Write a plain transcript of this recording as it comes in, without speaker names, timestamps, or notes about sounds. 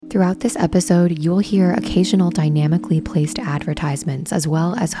Throughout this episode, you'll hear occasional dynamically placed advertisements as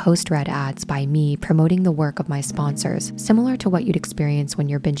well as host-read ads by me promoting the work of my sponsors, similar to what you'd experience when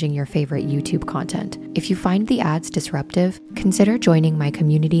you're binging your favorite YouTube content. If you find the ads disruptive, consider joining my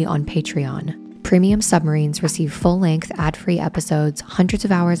community on Patreon. Premium Submarines receive full-length, ad-free episodes, hundreds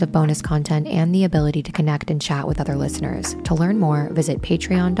of hours of bonus content, and the ability to connect and chat with other listeners. To learn more, visit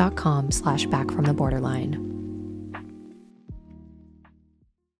patreon.com/backfromtheborderline.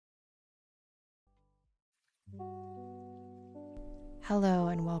 Hello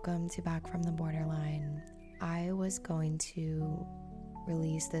and welcome to Back from the Borderline. I was going to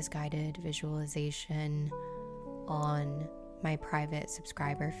release this guided visualization on my private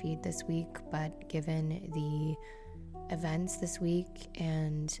subscriber feed this week, but given the events this week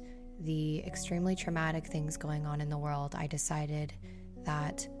and the extremely traumatic things going on in the world, I decided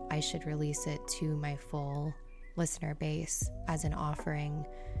that I should release it to my full listener base as an offering,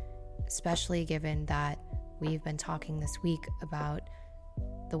 especially given that we've been talking this week about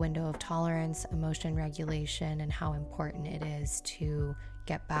the window of tolerance, emotion regulation, and how important it is to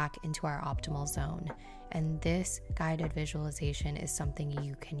get back into our optimal zone. And this guided visualization is something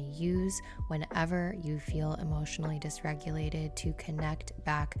you can use whenever you feel emotionally dysregulated to connect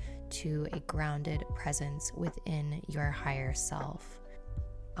back to a grounded presence within your higher self.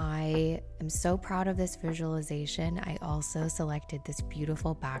 I am so proud of this visualization. I also selected this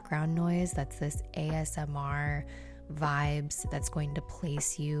beautiful background noise that's this ASMR vibes that's going to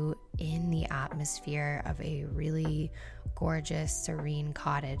place you in the atmosphere of a really gorgeous, serene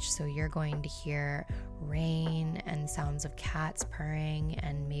cottage. So you're going to hear rain and sounds of cats purring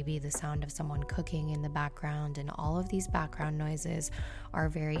and maybe the sound of someone cooking in the background. And all of these background noises are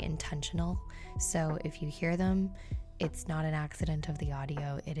very intentional. So if you hear them, it's not an accident of the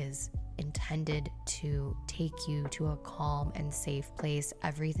audio. It is intended to take you to a calm and safe place.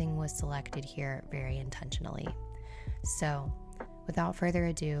 Everything was selected here very intentionally. So, without further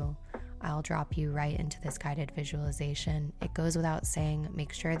ado, I'll drop you right into this guided visualization. It goes without saying,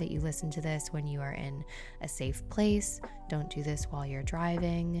 make sure that you listen to this when you are in a safe place. Don't do this while you're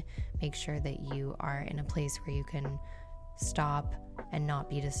driving. Make sure that you are in a place where you can stop and not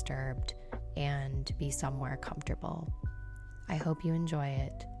be disturbed and be somewhere comfortable. I hope you enjoy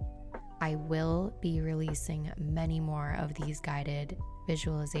it. I will be releasing many more of these guided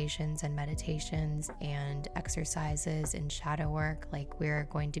visualizations and meditations and exercises and shadow work like we're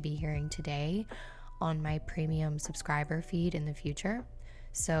going to be hearing today on my premium subscriber feed in the future.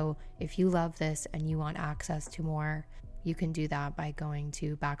 So if you love this and you want access to more, you can do that by going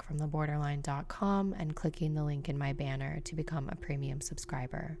to backfromtheborderline.com and clicking the link in my banner to become a premium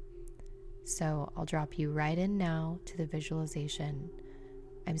subscriber. So I'll drop you right in now to the visualization.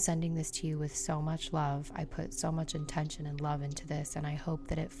 I'm sending this to you with so much love. I put so much intention and love into this, and I hope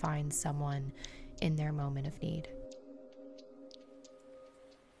that it finds someone in their moment of need.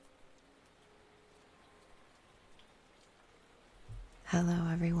 Hello,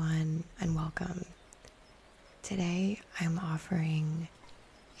 everyone, and welcome. Today, I'm offering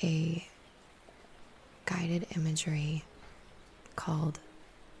a guided imagery called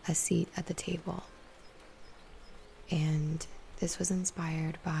A Seat at the Table. And this was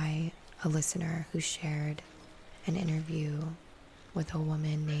inspired by a listener who shared an interview with a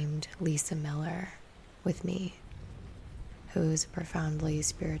woman named Lisa Miller with me, who is a profoundly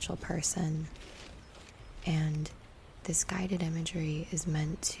spiritual person. And this guided imagery is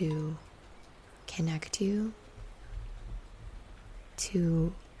meant to connect you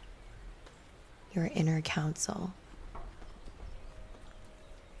to your inner counsel.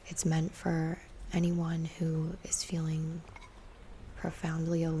 It's meant for anyone who is feeling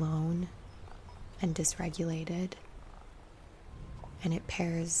profoundly alone and dysregulated, and it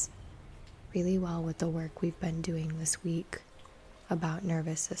pairs really well with the work we've been doing this week about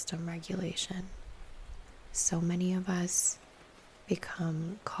nervous system regulation. So many of us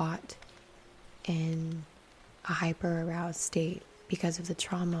become caught in a hyper-aroused state because of the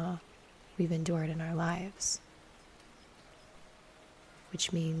trauma we've endured in our lives,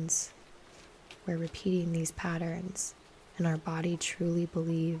 which means we're repeating these patterns, and our body truly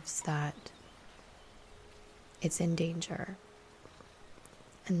believes that it's in danger.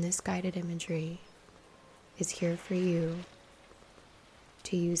 And this guided imagery is here for you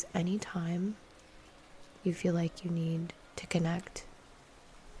to use anytime you feel like you need to connect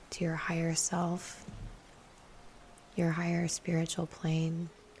to your higher self, your higher spiritual plane,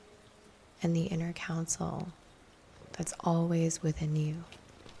 and the inner counsel that's always within you.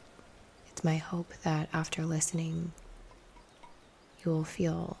 It's my hope that after listening, you will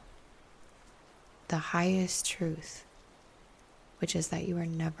feel the highest truth which is that you are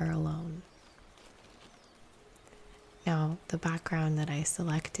never alone. Now, the background that I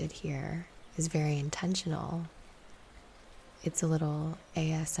selected here is very intentional. It's a little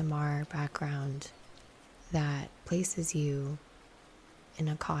ASMR background that places you in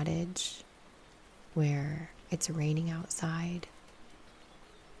a cottage where it's raining outside.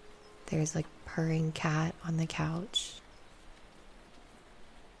 There's a purring cat on the couch.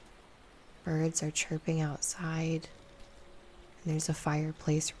 Birds are chirping outside. And there's a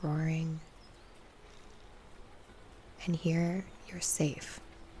fireplace roaring. And here you're safe.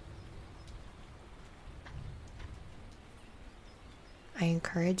 I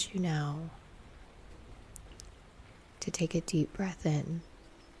encourage you now to take a deep breath in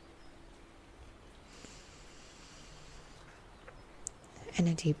and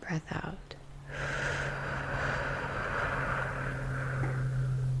a deep breath out.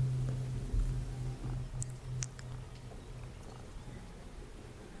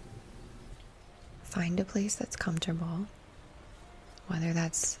 Find a place that's comfortable, whether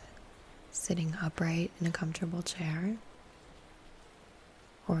that's sitting upright in a comfortable chair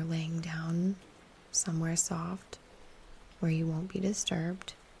or laying down somewhere soft where you won't be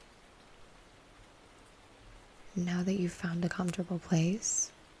disturbed. Now that you've found a comfortable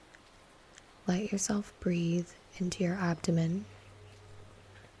place, let yourself breathe into your abdomen,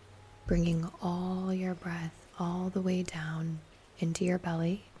 bringing all your breath all the way down into your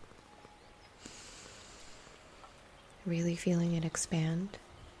belly, really feeling it expand,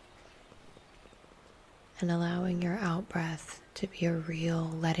 and allowing your out breath to be a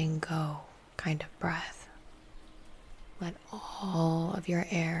real letting go kind of breath. Let all of your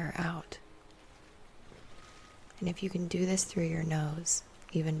air out. And if you can do this through your nose,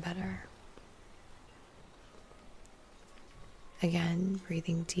 even better. Again,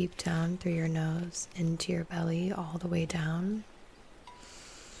 breathing deep down through your nose into your belly all the way down.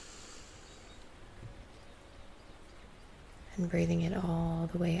 And breathing it all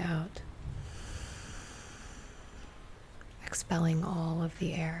the way out. Expelling all of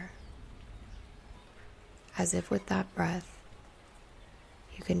the air. As if with that breath,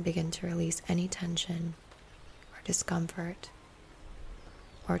 you can begin to release any tension or discomfort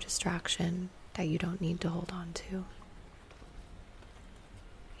or distraction that you don't need to hold on to.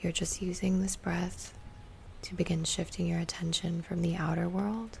 You're just using this breath to begin shifting your attention from the outer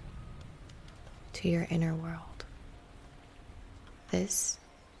world to your inner world. This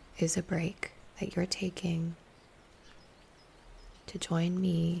is a break that you're taking to join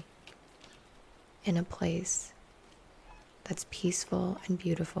me in a place that's peaceful and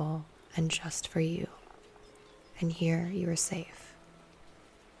beautiful and just for you. And here you are safe.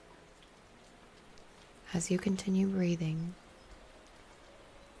 As you continue breathing,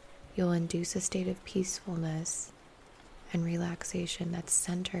 you'll induce a state of peacefulness and relaxation that's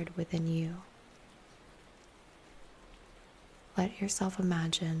centered within you. Let yourself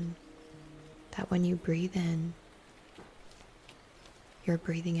imagine that when you breathe in, you're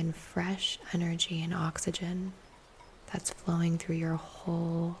breathing in fresh energy and oxygen that's flowing through your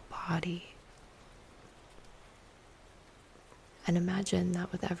whole body. And imagine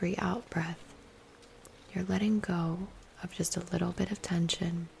that with every out breath, you're letting go of just a little bit of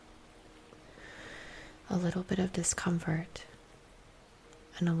tension, a little bit of discomfort,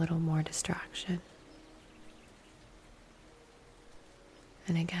 and a little more distraction.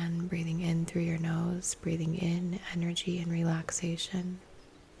 And again, breathing in through your nose, breathing in energy and relaxation.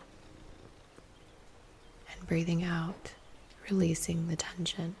 And breathing out, releasing the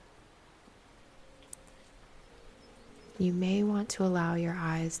tension. You may want to allow your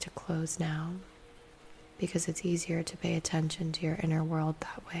eyes to close now, because it's easier to pay attention to your inner world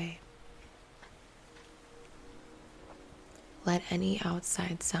that way. Let any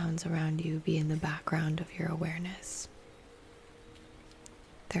outside sounds around you be in the background of your awareness.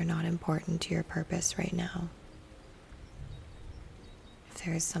 They're not important to your purpose right now. If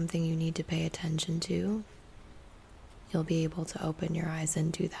there is something you need to pay attention to, you'll be able to open your eyes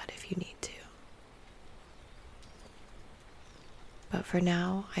and do that if you need to. But for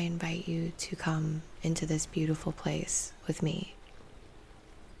now, I invite you to come into this beautiful place with me.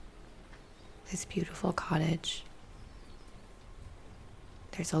 This beautiful cottage.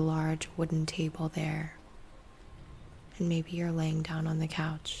 There's a large wooden table there. And maybe you're laying down on the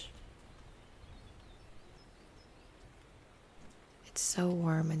couch. It's so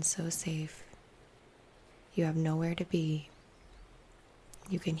warm and so safe. You have nowhere to be.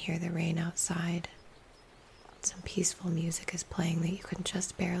 You can hear the rain outside. Some peaceful music is playing that you can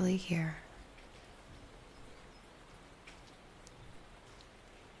just barely hear.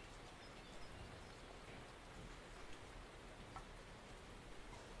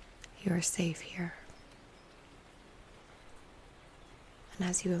 You are safe here. And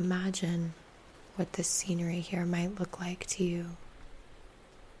as you imagine what this scenery here might look like to you,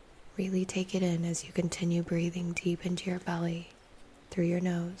 really take it in as you continue breathing deep into your belly, through your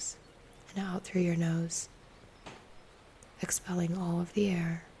nose and out through your nose, expelling all of the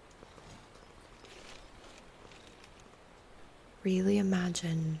air. Really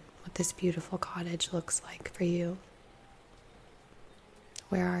imagine what this beautiful cottage looks like for you.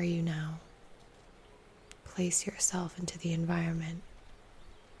 Where are you now? Place yourself into the environment.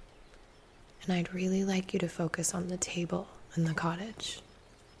 And I'd really like you to focus on the table in the cottage.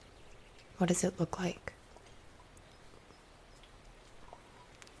 What does it look like?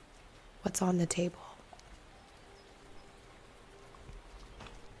 What's on the table?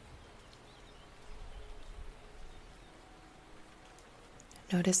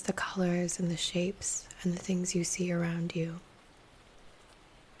 Notice the colors and the shapes and the things you see around you.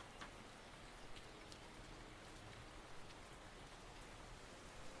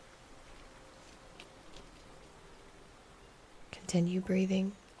 Continue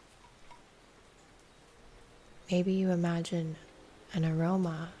breathing. Maybe you imagine an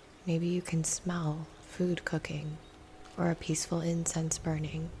aroma. Maybe you can smell food cooking or a peaceful incense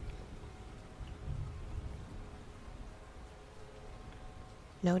burning.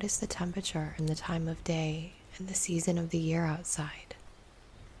 Notice the temperature and the time of day and the season of the year outside.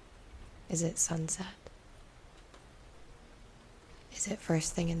 Is it sunset? Is it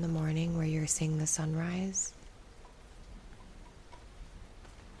first thing in the morning where you're seeing the sunrise?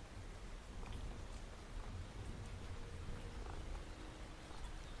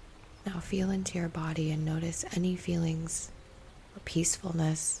 Now feel into your body and notice any feelings or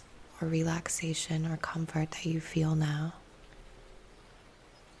peacefulness or relaxation or comfort that you feel now,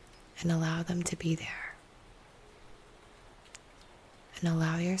 and allow them to be there. And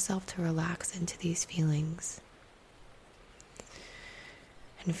allow yourself to relax into these feelings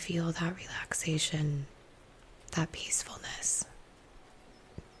and feel that relaxation, that peacefulness.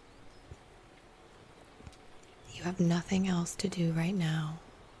 You have nothing else to do right now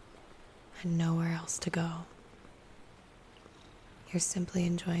and nowhere else to go. You're simply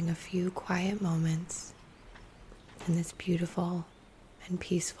enjoying a few quiet moments in this beautiful and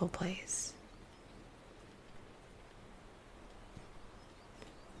peaceful place.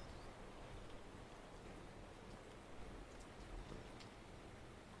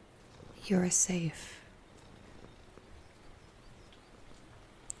 You're safe.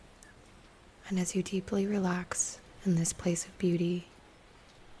 And as you deeply relax in this place of beauty,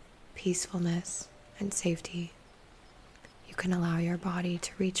 peacefulness, and safety, you can allow your body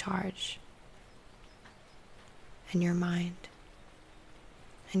to recharge, and your mind,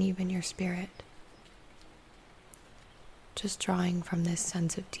 and even your spirit. Just drawing from this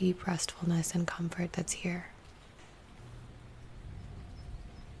sense of deep restfulness and comfort that's here.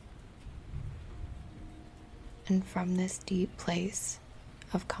 And from this deep place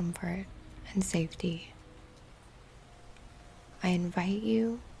of comfort and safety, I invite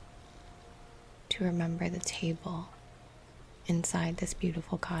you to remember the table inside this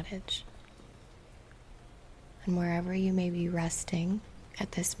beautiful cottage. And wherever you may be resting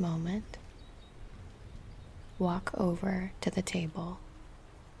at this moment, walk over to the table.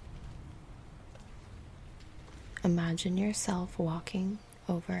 Imagine yourself walking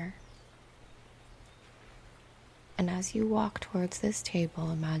over. And as you walk towards this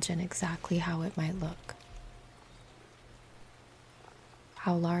table, imagine exactly how it might look.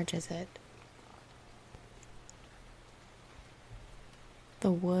 How large is it?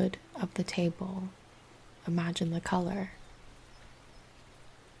 The wood of the table, imagine the color.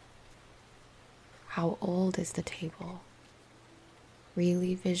 How old is the table?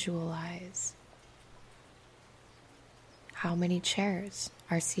 Really visualize. How many chairs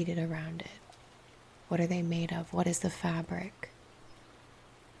are seated around it? What are they made of? What is the fabric?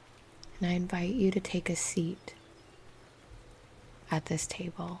 And I invite you to take a seat at this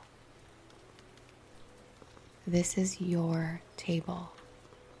table. This is your table.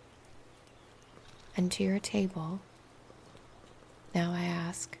 And to your table, now I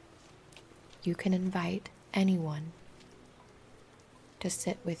ask, you can invite anyone to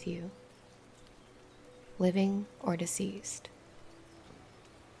sit with you, living or deceased,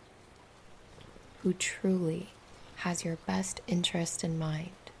 who truly has your best interest in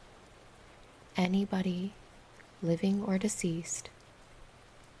mind. Anybody, living or deceased,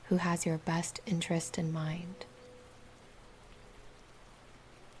 who has your best interest in mind.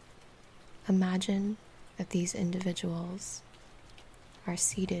 Imagine that these individuals are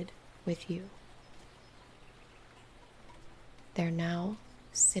seated with you. They're now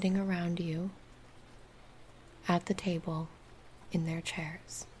sitting around you at the table in their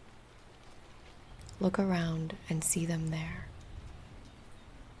chairs. Look around and see them there.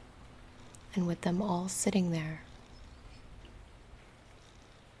 And with them all sitting there,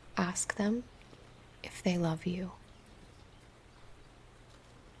 ask them if they love you.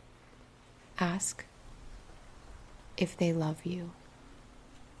 Ask if they love you.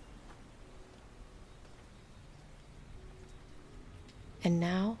 And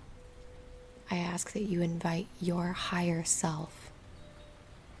now, I ask that you invite your higher self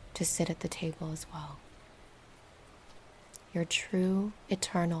to sit at the table as well. Your true,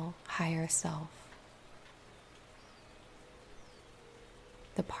 eternal, higher self.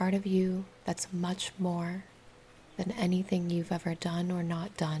 The part of you that's much more than anything you've ever done or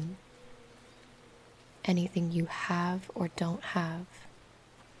not done, anything you have or don't have.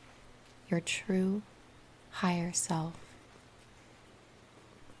 Your true, higher self.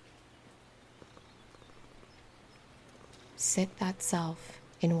 Sit that self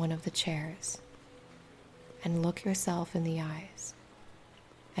in one of the chairs and look yourself in the eyes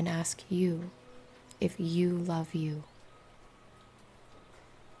and ask you if you love you.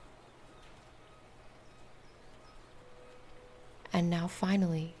 And now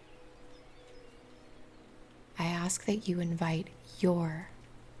finally, I ask that you invite your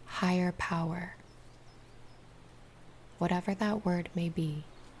higher power, whatever that word may be,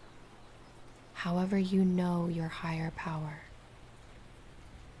 however you know your higher power.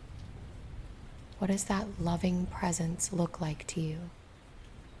 What does that loving presence look like to you?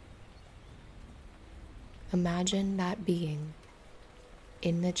 Imagine that being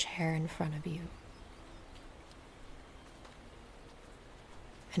in the chair in front of you.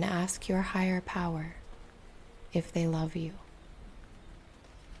 And ask your higher power if they love you.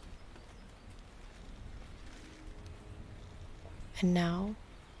 And now,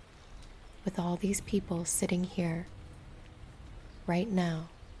 with all these people sitting here right now,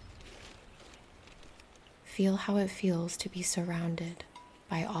 feel how it feels to be surrounded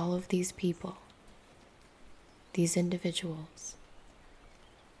by all of these people, these individuals.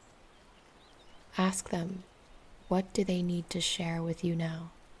 Ask them, what do they need to share with you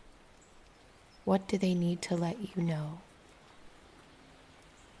now? What do they need to let you know?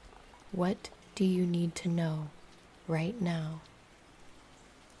 What do you need to know right now?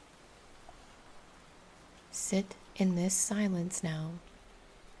 Sit in this silence now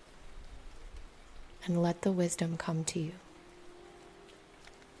and let the wisdom come to you.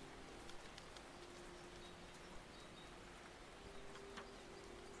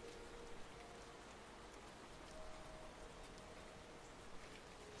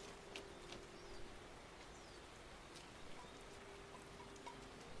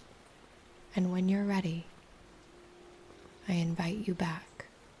 And when you're ready, I invite you back.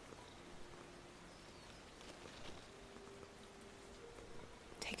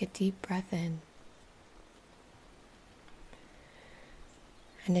 Take a deep breath in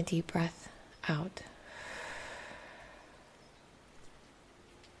and a deep breath out.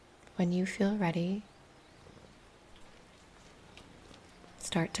 When you feel ready,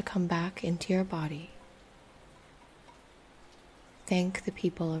 start to come back into your body. Thank the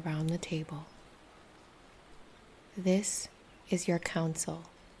people around the table. This is your counsel.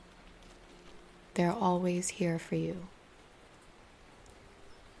 They're always here for you.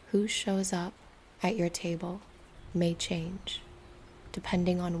 Who shows up at your table may change,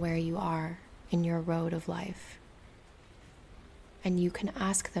 depending on where you are in your road of life. And you can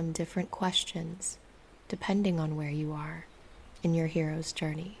ask them different questions, depending on where you are in your hero's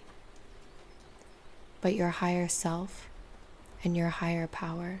journey. But your higher self and your higher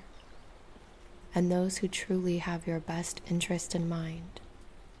power, and those who truly have your best interest in mind,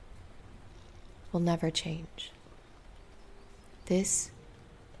 will never change. This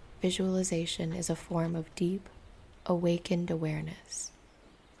visualization is a form of deep, awakened awareness,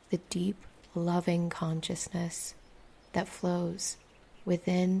 the deep, loving consciousness that flows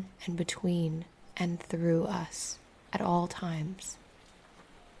within and between and through us at all times.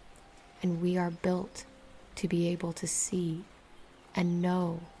 And we are built to be able to see and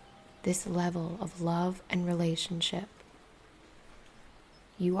know this level of love and relationship.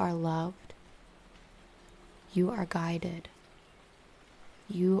 You are loved. You are guided.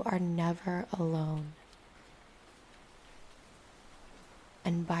 You are never alone.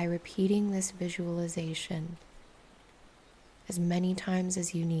 And by repeating this visualization as many times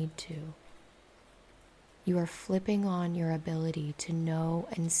as you need to, you are flipping on your ability to know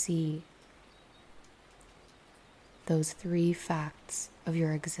and see those three facts of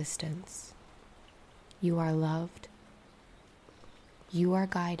your existence. You are loved, You are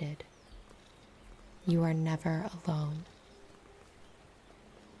guided. You are never alone.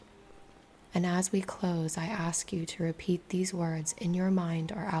 And as we close, I ask you to repeat these words in your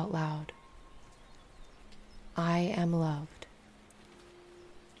mind or out loud. I am loved.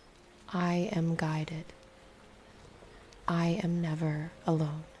 I am guided. I am never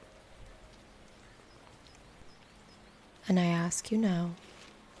alone. And I ask you now,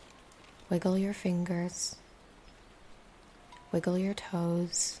 wiggle your fingers, wiggle your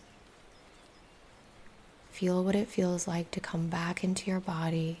toes, feel what it feels like to come back into your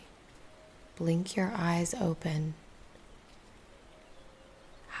body, blink your eyes open.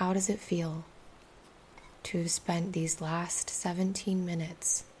 How does it feel to have spent these last 17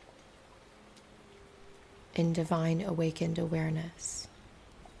 minutes in divine awakened awareness?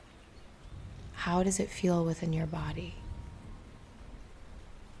 How does it feel within your body?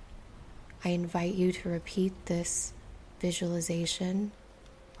 I invite you to repeat this visualization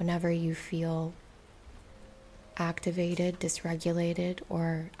whenever you feel activated, dysregulated,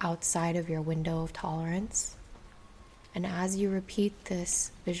 or outside of your window of tolerance. And as you repeat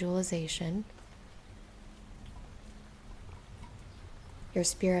this visualization, your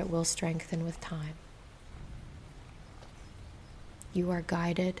spirit will strengthen with time. You are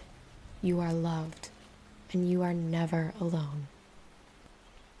guided, you are loved, and you are never alone.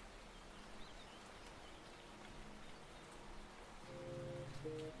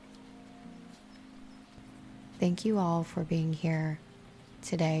 Thank you all for being here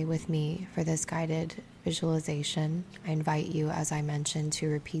today with me for this guided visualization. I invite you, as I mentioned, to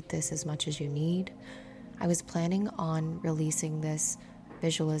repeat this as much as you need. I was planning on releasing this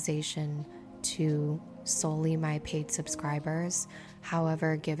visualization to solely my paid subscribers.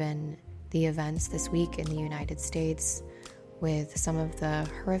 However, given the events this week in the United States, with some of the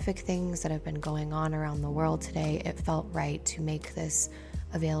horrific things that have been going on around the world today, it felt right to make this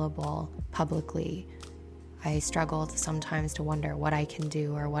available publicly. I struggled sometimes to wonder what I can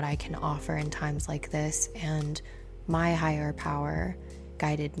do or what I can offer in times like this, and my higher power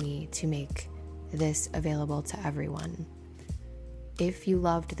guided me to make this available to everyone. If you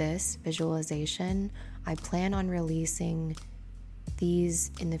loved this visualization, I plan on releasing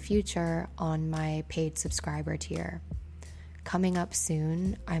these in the future on my paid subscriber tier. Coming up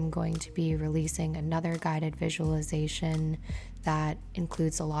soon, I'm going to be releasing another guided visualization that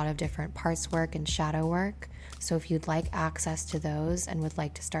includes a lot of different parts work and shadow work. So if you'd like access to those and would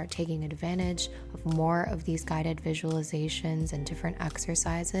like to start taking advantage of more of these guided visualizations and different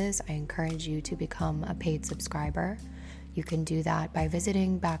exercises, I encourage you to become a paid subscriber. You can do that by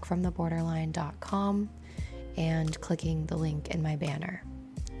visiting backfromtheborderline.com and clicking the link in my banner.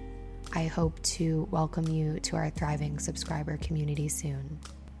 I hope to welcome you to our thriving subscriber community soon.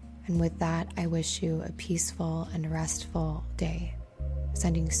 And with that, I wish you a peaceful and restful day.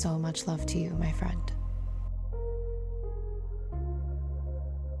 Sending so much love to you, my friend.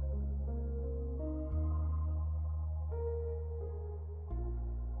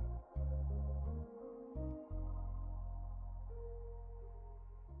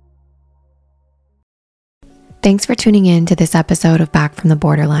 Thanks for tuning in to this episode of Back from the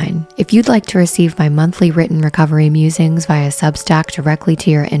Borderline. If you'd like to receive my monthly written recovery musings via Substack directly to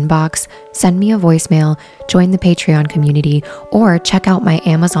your inbox, send me a voicemail, join the Patreon community, or check out my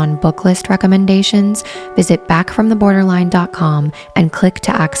Amazon book list recommendations, visit backfromtheborderline.com and click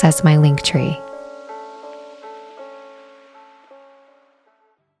to access my link tree.